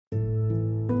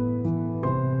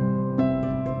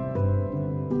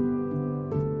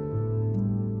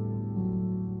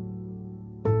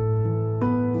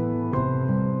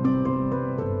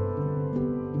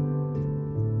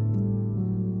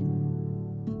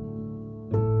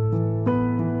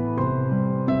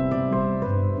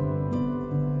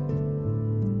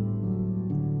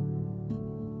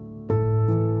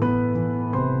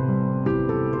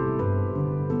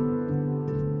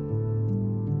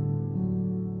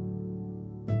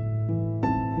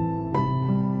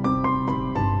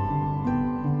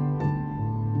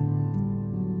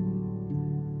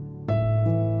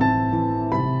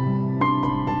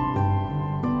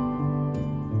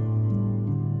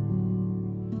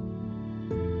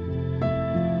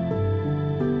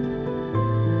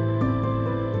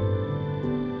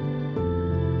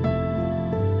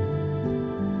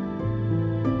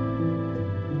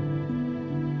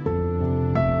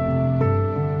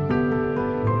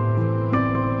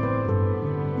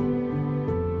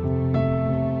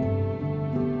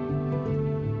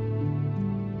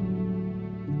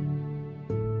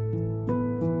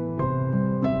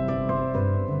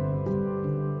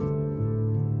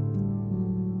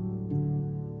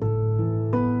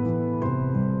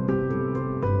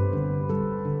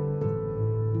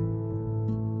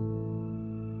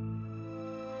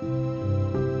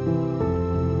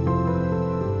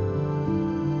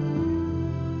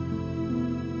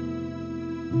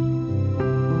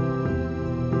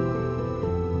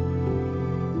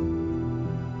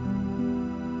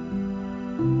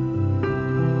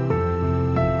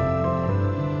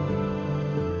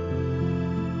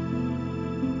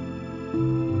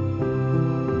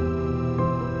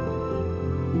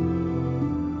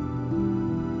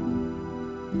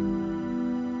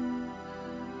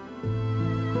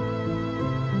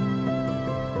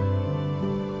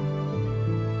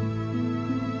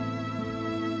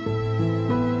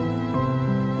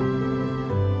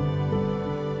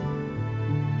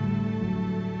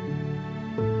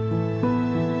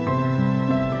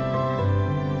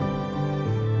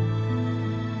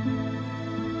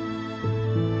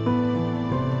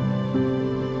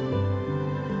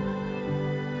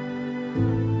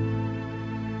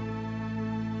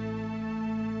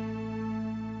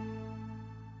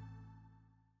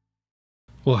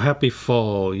Well, happy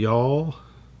fall, y'all.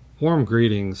 Warm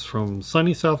greetings from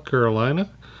sunny South Carolina,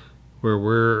 where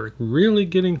we're really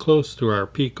getting close to our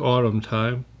peak autumn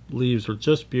time. Leaves are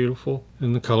just beautiful,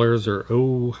 and the colors are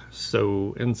oh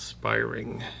so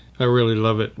inspiring. I really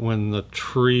love it when the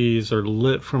trees are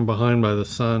lit from behind by the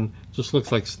sun. It just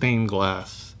looks like stained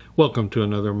glass. Welcome to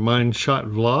another Mind Shot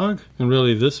vlog, and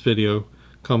really this video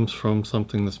comes from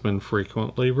something that's been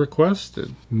frequently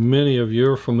requested. Many of you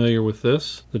are familiar with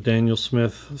this, the Daniel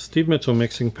Smith Steve Mitchell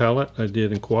mixing palette I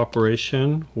did in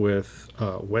cooperation with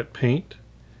Wet Paint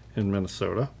in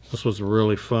Minnesota. This was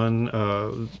really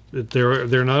fun.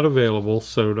 They're not available,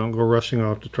 so don't go rushing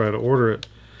off to try to order it.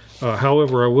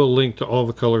 However, I will link to all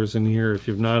the colors in here if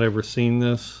you've not ever seen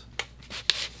this.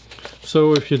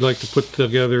 So if you'd like to put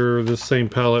together this same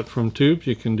palette from tubes,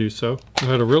 you can do so. I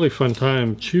had a really fun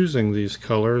time choosing these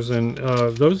colors, and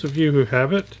those of you who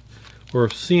have it or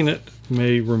have seen it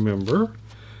may remember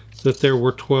that there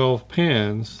were 12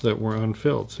 pans that were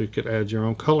unfilled, so you could add your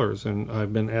own colors. And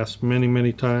I've been asked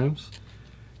many times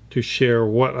to share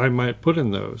what I might put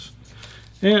in those.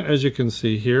 And as you can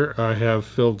see here, I have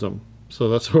filled them. So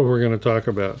that's what we're going to talk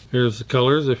about. Here's the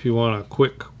colors if you want a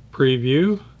quick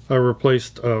preview. I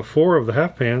replaced 4 of the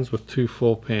half pans with 2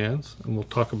 full pans, and we'll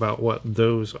talk about what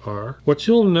those are. What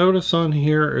you'll notice on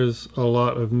here is a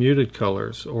lot of muted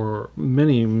colors, or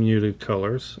many muted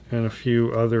colors, and a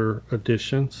few other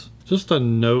additions. Just a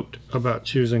note about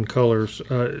choosing colors.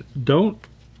 Don't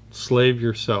slave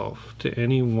yourself to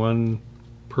any one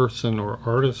person or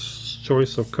artist's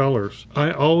choice of colors.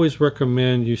 I always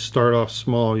recommend you start off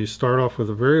small. You start off with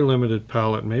a very limited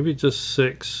palette, maybe just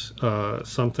 6,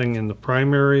 something in the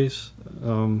primaries,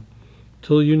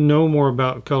 till you know more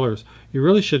about colors. You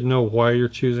really should know why you're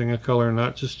choosing a color,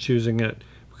 not just choosing it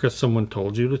because someone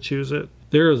told you to choose it.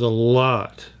 There is a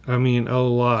lot, I mean a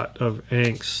lot of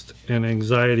angst and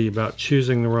anxiety about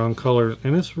choosing the wrong colors,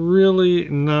 and it's really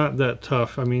not that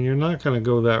tough. I mean, you're not going to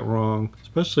go that wrong,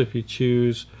 especially if you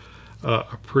choose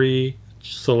a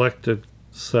pre-selected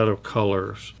set of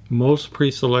colors. Most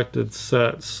pre-selected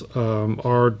sets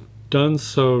are done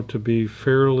so to be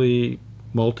fairly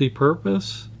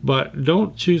multi-purpose, but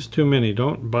don't choose too many.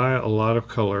 Don't buy a lot of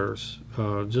colors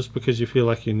just because you feel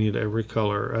like you need every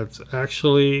color. It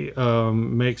actually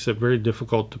makes it very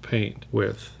difficult to paint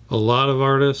with. A lot of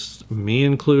artists, me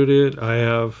included, I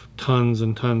have tons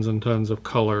and tons and tons of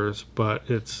colors, but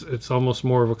it's almost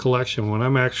more of a collection. When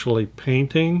I'm actually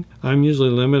painting, I'm usually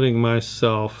limiting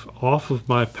myself off of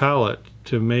my palette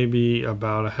to maybe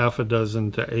about a half a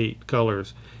dozen to 8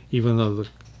 colors, even though the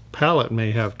palette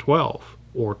may have 12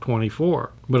 or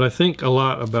 24. But I think a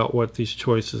lot about what these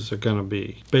choices are going to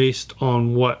be based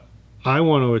on what I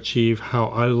want to achieve, how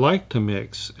I like to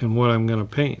mix, and what I'm going to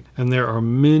paint. And there are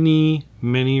many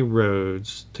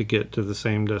roads to get to the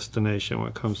same destination when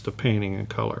it comes to painting and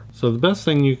color. So the best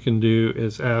thing you can do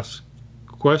is ask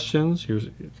questions,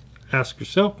 ask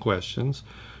yourself questions,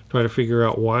 try to figure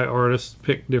out why artists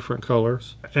pick different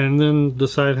colors, and then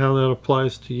decide how that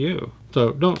applies to you.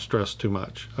 So don't stress too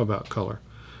much about color.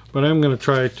 But I'm going to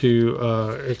try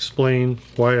to explain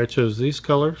why I chose these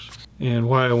colors and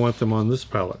why I want them on this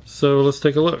palette. So let's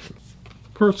take a look.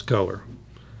 First color,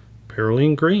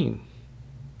 Perylene Green.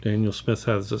 Daniel Smith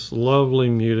has this lovely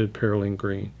muted Perylene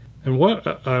Green. And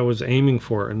what I was aiming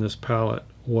for in this palette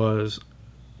was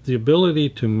the ability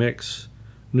to mix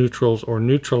neutrals or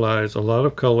neutralize a lot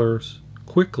of colors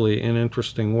quickly in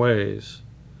interesting ways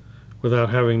without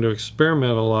having to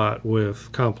experiment a lot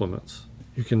with complements.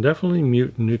 You can definitely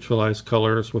mute and neutralize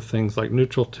colors with things like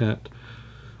neutral tint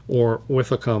or with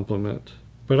a complement.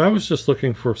 But I was just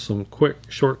looking for some quick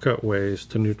shortcut ways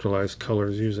to neutralize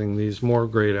colors using these more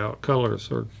grayed out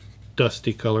colors, or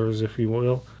dusty colors if you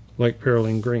will, like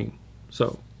Perylene Green.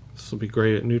 So this will be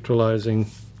great at neutralizing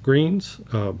greens.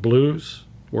 Blues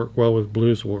work well with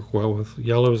blues, work well with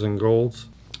yellows and golds.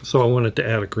 So I wanted to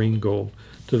add a green gold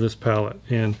to this palette,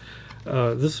 and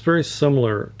this is very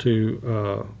similar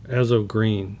to Azo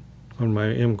Green on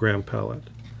my M Gram palette.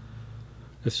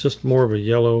 It's just more of a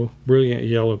yellow, brilliant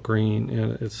yellow green,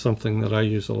 and it's something that I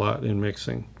use a lot in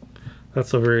mixing.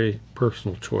 That's a very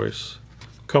personal choice.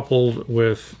 Coupled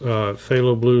with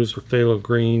phthalo blues or phthalo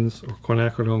greens or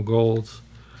quinacridone golds,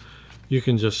 you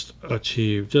can just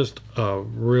achieve just a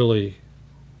really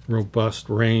robust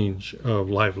range of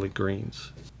lively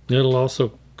greens. It'll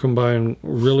also combine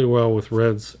really well with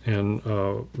reds and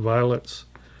violets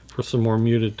for some more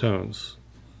muted tones.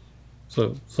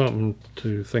 So something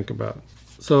to think about.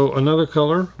 So another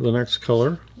color, the next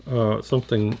color,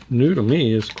 something new to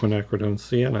me, is quinacridone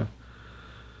sienna.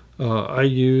 I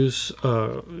use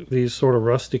these sort of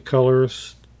rusty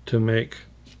colors to make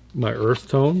my earth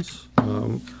tones.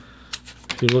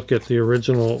 If you look at the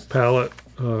original palette,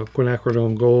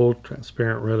 quinacridone gold,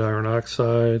 transparent red iron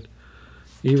oxide,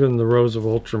 even the rose of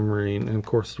ultramarine, and of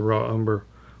course the raw umber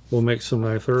will make some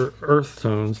nice earth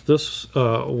tones. This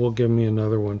will give me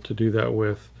another one to do that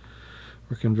with.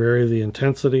 We can vary the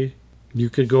intensity. You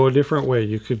could go a different way.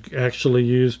 You could actually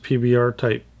use PBR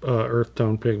type earth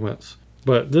tone pigments.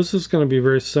 But this is going to be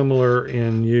very similar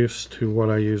in use to what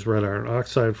I use red iron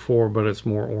oxide for, but it's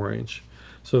more orange.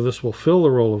 So this will fill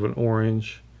the role of an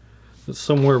orange. It's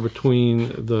somewhere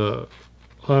between the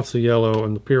Hansa yellow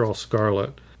and the Pyrrole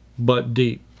scarlet, but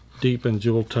deep in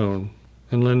jewel tone,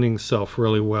 and lending itself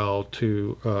really well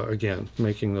to, again,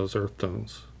 making those earth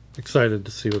tones. Excited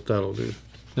to see what that'll do.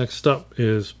 Next up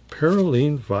is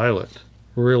Perylene Violet.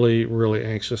 Really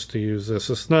anxious to use this.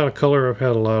 It's not a color I've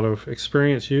had a lot of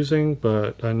experience using,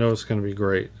 but I know it's going to be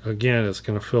great. Again, it's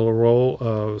going to fill a role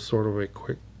of sort of a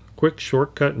quick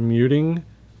shortcut muting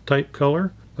type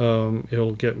color.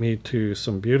 It'll get me to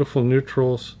some beautiful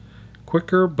neutrals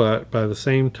quicker, but by the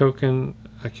same token,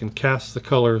 I can cast the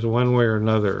colors one way or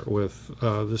another with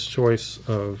this choice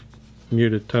of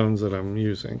muted tones that I'm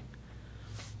using.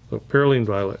 So Perylene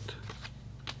Violet,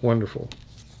 wonderful.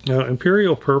 Now,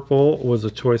 Imperial Purple was a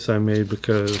choice I made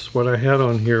because what I had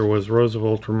on here was Rose of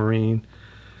Ultramarine,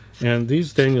 and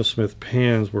these Daniel Smith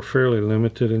pans were fairly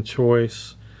limited in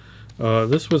choice.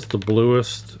 This was the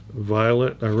bluest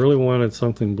violet. I really wanted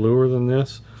something bluer than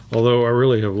this, although I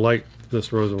really have liked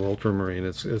this Rose of Ultramarine.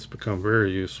 It's become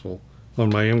very useful. On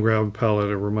my M-Grab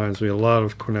palette, it reminds me a lot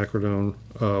of quinacridone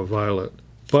violet.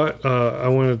 But I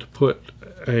wanted to put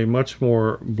a much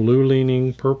more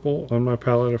blue-leaning purple on my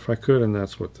palette if I could, and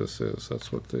that's what this is.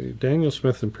 That's what the Daniel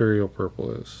Smith Imperial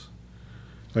Purple is.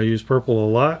 I use purple a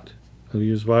lot. I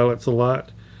use violets a lot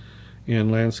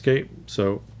in landscape,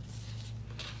 so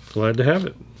glad to have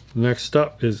it. Next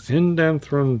up is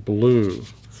Indanthrone Blue.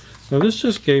 Now this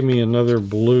just gave me another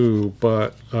blue,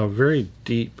 but a very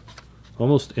deep,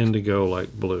 almost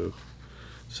indigo-like blue.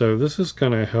 So this is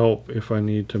going to help if I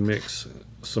need to mix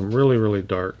some really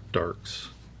dark darks.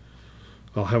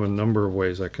 I'll have a number of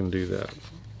ways I can do that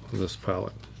on this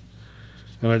palette.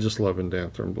 And I just love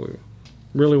Indanthrone Blue.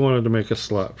 Really wanted to make a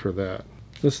slot for that.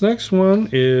 This next one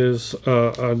is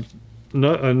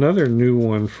another new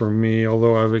one for me,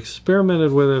 although I've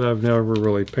experimented with it. I've never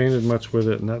really painted much with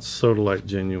it, and that's Sodalite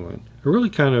Genuine. I really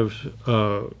kind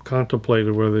of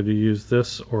contemplated whether to use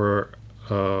this or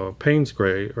Payne's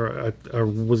Gray, or I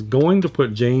was going to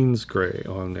put Jane's Gray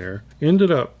on there.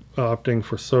 Ended up opting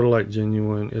for Sodalite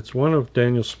Genuine. It's one of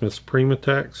Daniel Smith's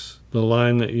Primatex, the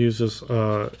line that uses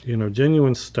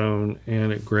genuine stone,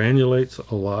 and it granulates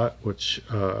a lot, which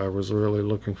I was really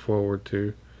looking forward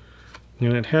to.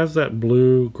 And it has that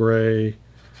blue-gray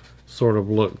sort of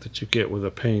look that you get with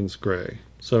a Payne's Gray.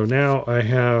 So now I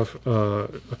have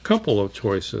a couple of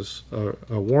choices,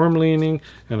 a warm leaning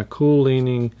and a cool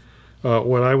leaning,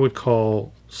 what I would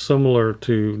call similar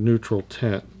to neutral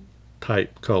tint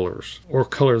type colors, or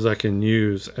colors I can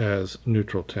use as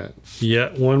neutral tint.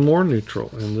 Yet one more neutral,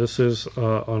 and this is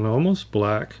an almost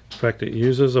black. In fact, it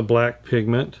uses a black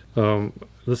pigment.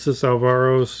 This is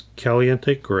Alvaro's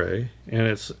Caliente Gray, and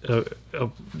it's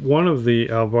one of the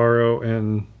Alvaro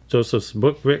and Joseph's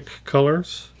Bookvic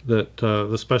colors that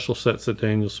the special sets that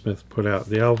Daniel Smith put out.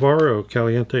 The Alvaro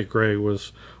Caliente Gray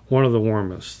was one of the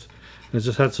warmest. It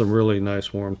just had some really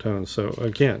nice warm tones. So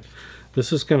again,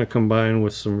 this is going to combine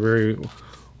with some very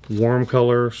warm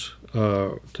colors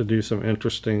to do some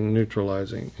interesting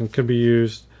neutralizing, and can be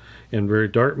used in very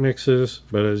dark mixes,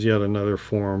 but as yet another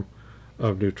form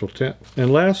of neutral tint.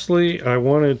 And lastly, I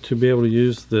wanted to be able to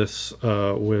use this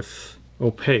with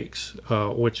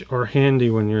opaques, which are handy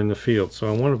when you're in the field. So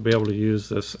I want to be able to use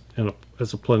this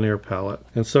as a plein air palette.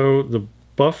 And so the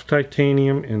buff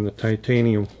titanium and the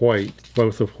titanium white,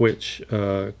 both of which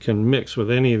can mix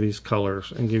with any of these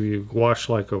colors and give you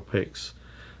gouache-like opaques.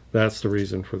 That's the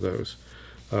reason for those.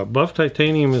 Buff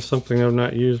titanium is something I've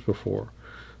not used before,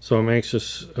 so I'm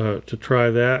anxious to try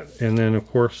that. And then of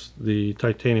course the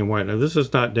titanium white. Now this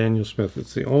is not Daniel Smith.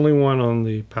 It's the only one on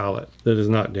the palette that is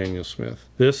not Daniel Smith.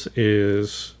 This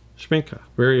is Schmincke,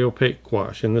 very opaque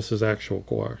gouache, and this is actual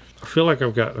gouache. I feel like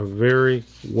I've got a very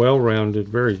well-rounded,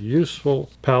 very useful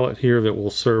palette here that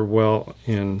will serve well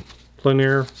in plein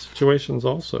air situations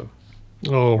also.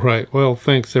 All right. Well,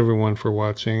 thanks everyone for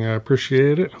watching. I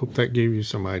appreciate it. Hope that gave you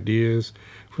some ideas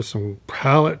for some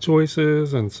palette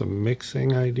choices and some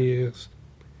mixing ideas.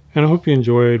 And I hope you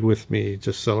enjoyed with me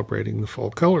just celebrating the fall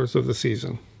colors of the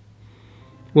season.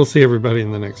 We'll see everybody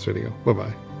in the next video.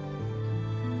 Bye-bye.